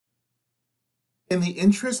In the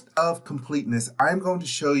interest of completeness, I'm going to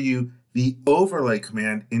show you the overlay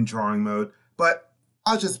command in drawing mode, but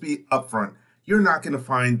I'll just be upfront. You're not going to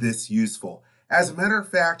find this useful. As a matter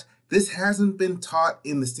of fact, this hasn't been taught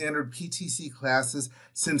in the standard PTC classes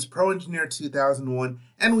since Pro Engineer 2001,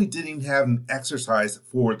 and we didn't even have an exercise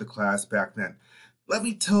for the class back then. Let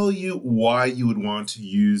me tell you why you would want to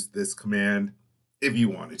use this command if you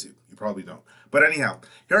wanted to. You probably don't. But anyhow,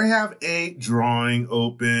 here I have a drawing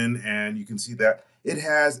open, and you can see that it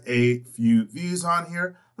has a few views on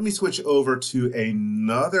here. Let me switch over to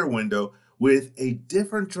another window with a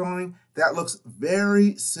different drawing that looks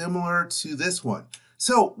very similar to this one.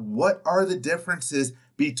 So what are the differences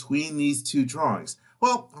between these two drawings?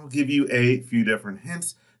 Well, I'll give you a few different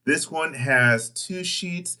hints. This one has two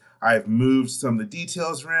sheets. I've moved some of the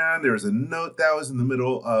details around. There's a note that was in the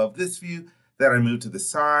middle of this view that I moved to the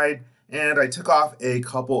side, and I took off a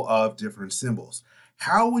couple of different symbols.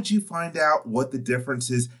 How would you find out what the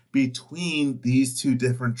differences between these two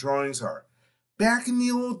different drawings are? Back in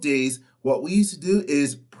the old days, what we used to do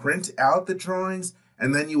is print out the drawings,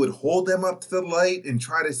 and then you would hold them up to the light and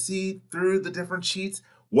try to see through the different sheets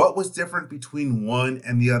what was different between one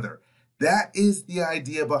and the other. That is the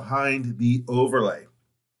idea behind the overlay.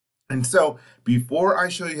 And so before I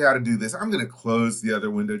show you how to do this, I'm going to close the other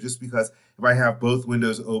window just because if I have both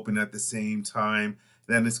windows open at the same time,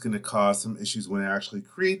 then it's going to cause some issues when I actually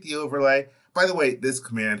create the overlay. By the way, this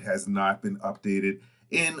command has not been updated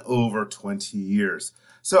in over 20 years.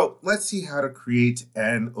 So let's see how to create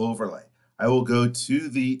an overlay. I will go to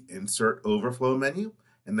the Insert Overflow menu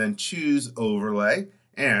and then choose Overlay.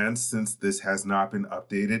 And since this has not been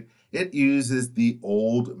updated, it uses the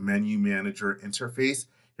old Menu Manager interface.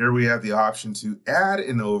 Here we have the option to add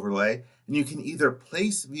an overlay, and you can either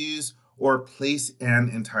place views or place an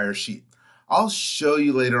entire sheet. I'll show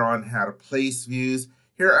you later on how to place views.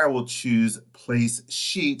 Here I will choose Place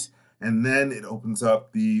Sheet, and then it opens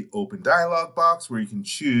up the open dialog box where you can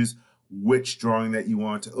choose which drawing that you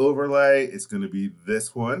want to overlay. It's going to be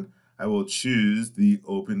this one. I will choose the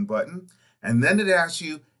Open button, and then it asks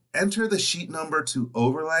you, enter the sheet number to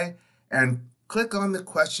overlay, and click on the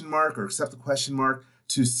question mark or accept the question mark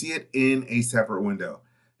to see it in a separate window.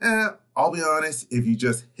 I'll be honest, if you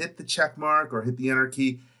just hit the check mark or hit the enter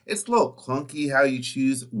key, it's a little clunky how you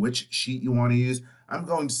choose which sheet you want to use. I'm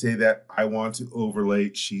going to say that I want to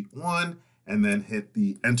overlay sheet 1 and then hit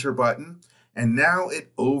the enter button. And now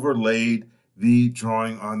it overlaid the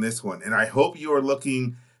drawing on this one. And I hope you are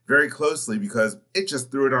looking very closely because it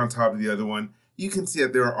just threw it on top of the other one. You can see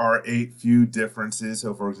that there are a few differences.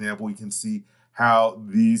 So for example, you can see how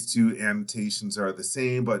these two annotations are the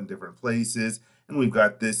same but in different places. And we've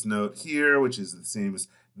got this note here, which is the same as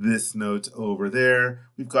this note over there.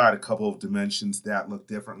 We've got a couple of dimensions that look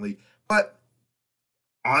differently. But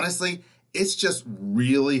honestly, it's just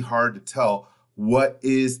really hard to tell what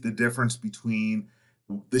is the difference between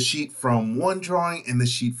the sheet from one drawing and the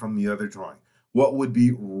sheet from the other drawing. What would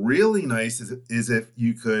be really nice is if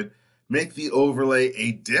you could make the overlay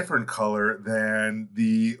a different color than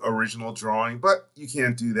the original drawing, but you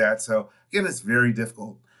can't do that. So again, it's very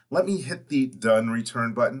difficult. Let me hit the Done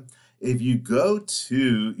Return button. If you go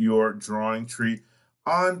to your drawing tree,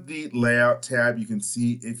 on the Layout tab, you can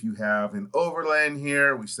see if you have an overlay in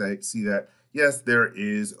here. We see that, yes, there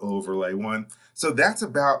is overlay 1. So that's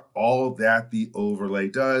about all that the overlay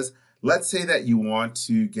does. Let's say that you want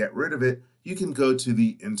to get rid of it. You can go to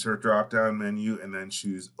the Insert drop-down menu and then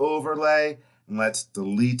choose Overlay. And let's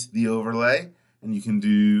delete the overlay. And you can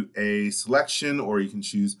do a selection or you can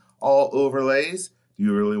choose all overlays. Do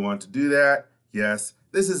you really want to do that? Yes.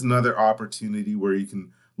 This is another opportunity where you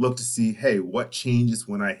can look to see, hey, what changes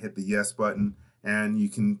when I hit the Yes button? And you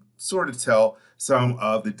can sort of tell some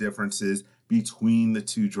of the differences between the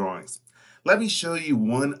two drawings. Let me show you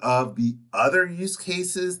one of the other use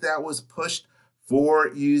cases that was pushed for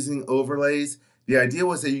using overlays. The idea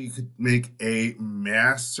was that you could make a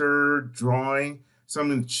master drawing. So I'm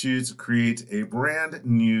going to choose to create a brand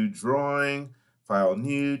new drawing, File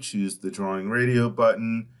New, choose the Drawing Radio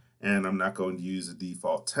button, and I'm not going to use a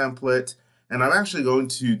default template. And I'm actually going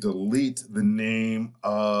to delete the name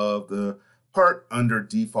of the part under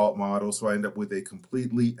default model, so I end up with a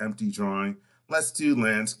completely empty drawing. Let's do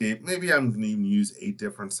landscape. Maybe I'm going to even use a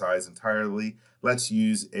different size entirely. Let's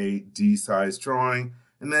use a D-size drawing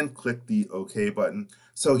and then click the OK button.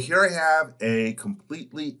 So here I have a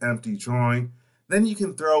completely empty drawing. Then you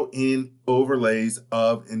can throw in overlays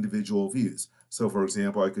of individual views. So for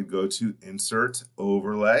example, I could go to Insert,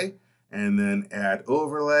 Overlay, and then Add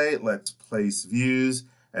Overlay. Let's place views.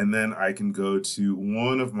 And then I can go to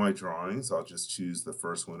one of my drawings. I'll just choose the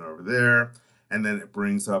first one over there. and then it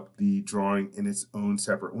brings up the drawing in its own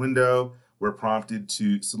separate window. We're prompted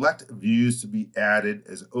to select views to be added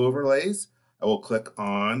as overlays. I will click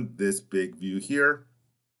on this big view here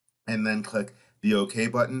and then click the OK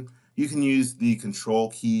button. You can use the Control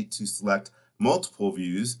key to select multiple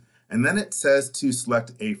views, and then it says to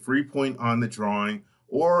select a free point on the drawing,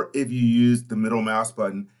 or if you use the middle mouse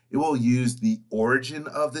button, it will use the origin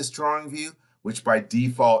of this drawing view, which by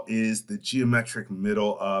default is the geometric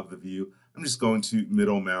middle of the view. I'm just going to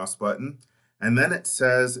middle mouse button. And then it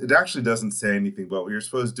says, it actually doesn't say anything, but what you're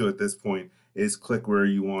supposed to do at this point is click where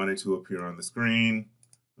you want it to appear on the screen.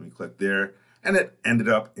 Let me click there. And it ended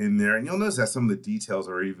up in there. And you'll notice that some of the details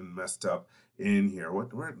are even messed up in here.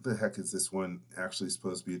 Where the heck is this one actually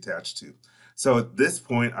supposed to be attached to? So at this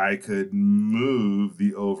point, I could move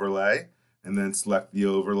the overlay and then select the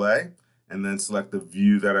overlay and then select the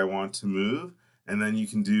view that I want to move. And then you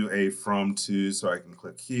can do a from to, so I can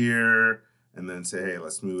click here and then say, hey,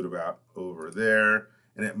 let's move it about over there.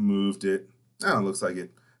 And it moved it. Oh, it looks like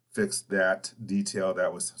it fixed that detail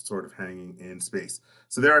that was sort of hanging in space.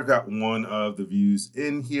 So there I've got one of the views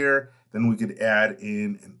in here. Then we could add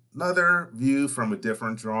in another view from a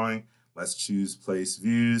different drawing. Let's choose place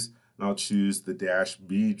views, and I'll choose the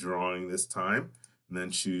 -B drawing this time, and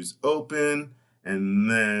then choose open,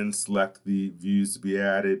 and then select the views to be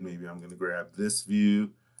added. Maybe I'm going to grab this view.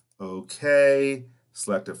 Okay,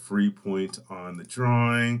 select a free point on the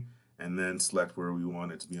drawing, and then select where we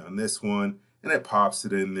want it to be on this one, and it pops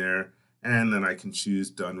it in there. And then I can choose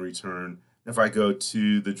done return. If I go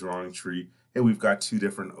to the drawing tree, hey, we've got two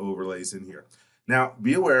different overlays in here. Now,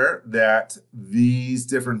 be aware that these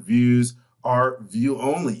different views are view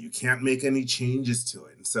only. You can't make any changes to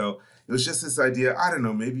it. And so it was just this idea, I don't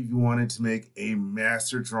know, maybe if you wanted to make a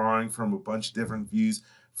master drawing from a bunch of different views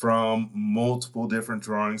from multiple different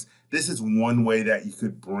drawings, this is one way that you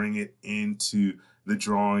could bring it into the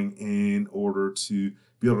drawing in order to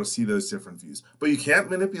be able to see those different views. But you can't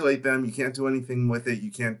manipulate them, you can't do anything with it,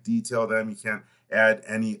 you can't detail them, you can't add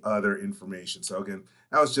any other information. So again,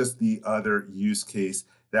 that was just the other use case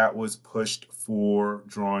that was pushed for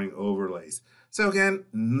drawing overlays. So again,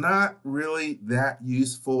 not really that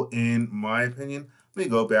useful in my opinion. Let me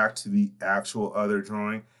go back to the actual other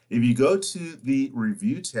drawing. If you go to the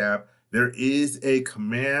Review tab, there is a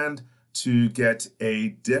command to get a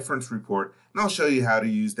difference report, and I'll show you how to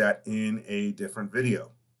use that in a different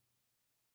video.